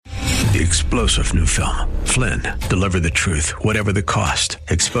The explosive new film, Flynn, Deliver the Truth, Whatever the Cost,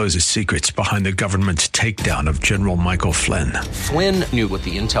 exposes secrets behind the government's takedown of General Michael Flynn. Flynn knew what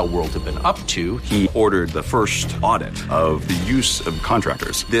the intel world had been up to. He ordered the first audit of the use of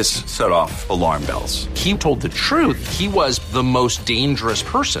contractors. This set off alarm bells. He told the truth. He was the most dangerous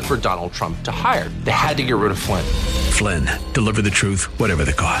person for Donald Trump to hire. They had to get rid of Flynn. Flynn, Deliver the Truth, Whatever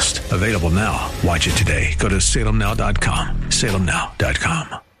the Cost. Available now. Watch it today. Go to salemnow.com.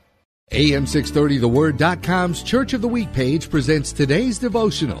 salemnow.com. AM630TheWord.com's Church of the Week page presents today's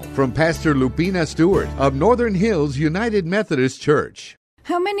devotional from Pastor Lupina Stewart of Northern Hills United Methodist Church.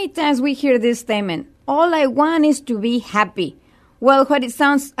 How many times we hear this statement, all I want is to be happy. Well, what it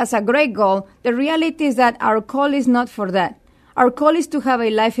sounds as a great goal, the reality is that our call is not for that. Our call is to have a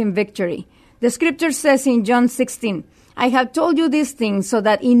life in victory. The scripture says in John 16, I have told you these things so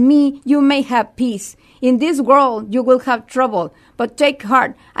that in me you may have peace. In this world you will have trouble, but take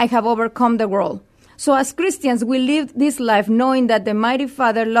heart, I have overcome the world. So as Christians, we live this life knowing that the mighty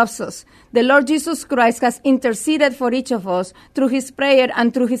Father loves us. The Lord Jesus Christ has interceded for each of us through his prayer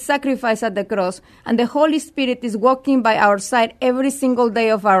and through his sacrifice at the cross, and the Holy Spirit is walking by our side every single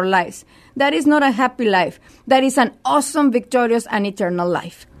day of our lives. That is not a happy life. That is an awesome, victorious, and eternal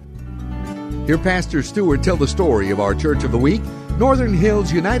life. Hear Pastor Stewart tell the story of our Church of the Week, Northern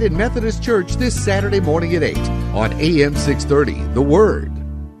Hills United Methodist Church, this Saturday morning at 8 on AM 630, The Word.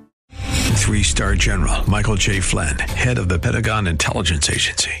 3-star General Michael J. Flynn, head of the Pentagon Intelligence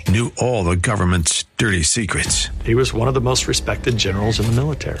Agency, knew all the government's dirty secrets. He was one of the most respected generals in the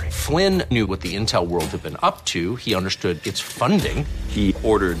military. Flynn knew what the intel world had been up to. He understood its funding. He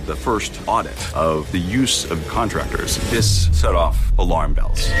ordered the first audit of the use of contractors. This set off alarm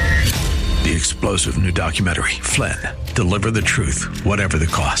bells. The explosive new documentary, Flynn, Deliver the Truth, Whatever the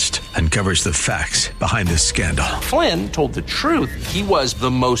Cost, uncovers the facts behind this scandal. Flynn told the truth. He was the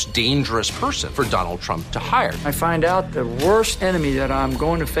most dangerous person for Donald Trump to hire. I find out the worst enemy that I'm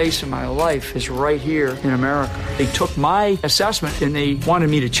going to face in my life is right here in America. They took my assessment and they wanted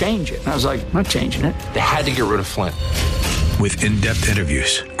me to change it. And I was like, I'm not changing it. They had to get rid of Flynn. With in-depth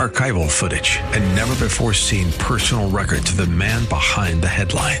interviews, archival footage, and never-before-seen personal records of the man behind the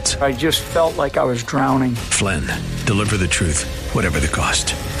headlines. I just felt like I was drowning. Flynn, Deliver the Truth, Whatever the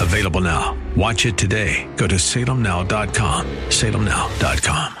Cost. Available now. Watch it today. Go to salemnow.com.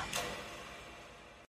 salemnow.com.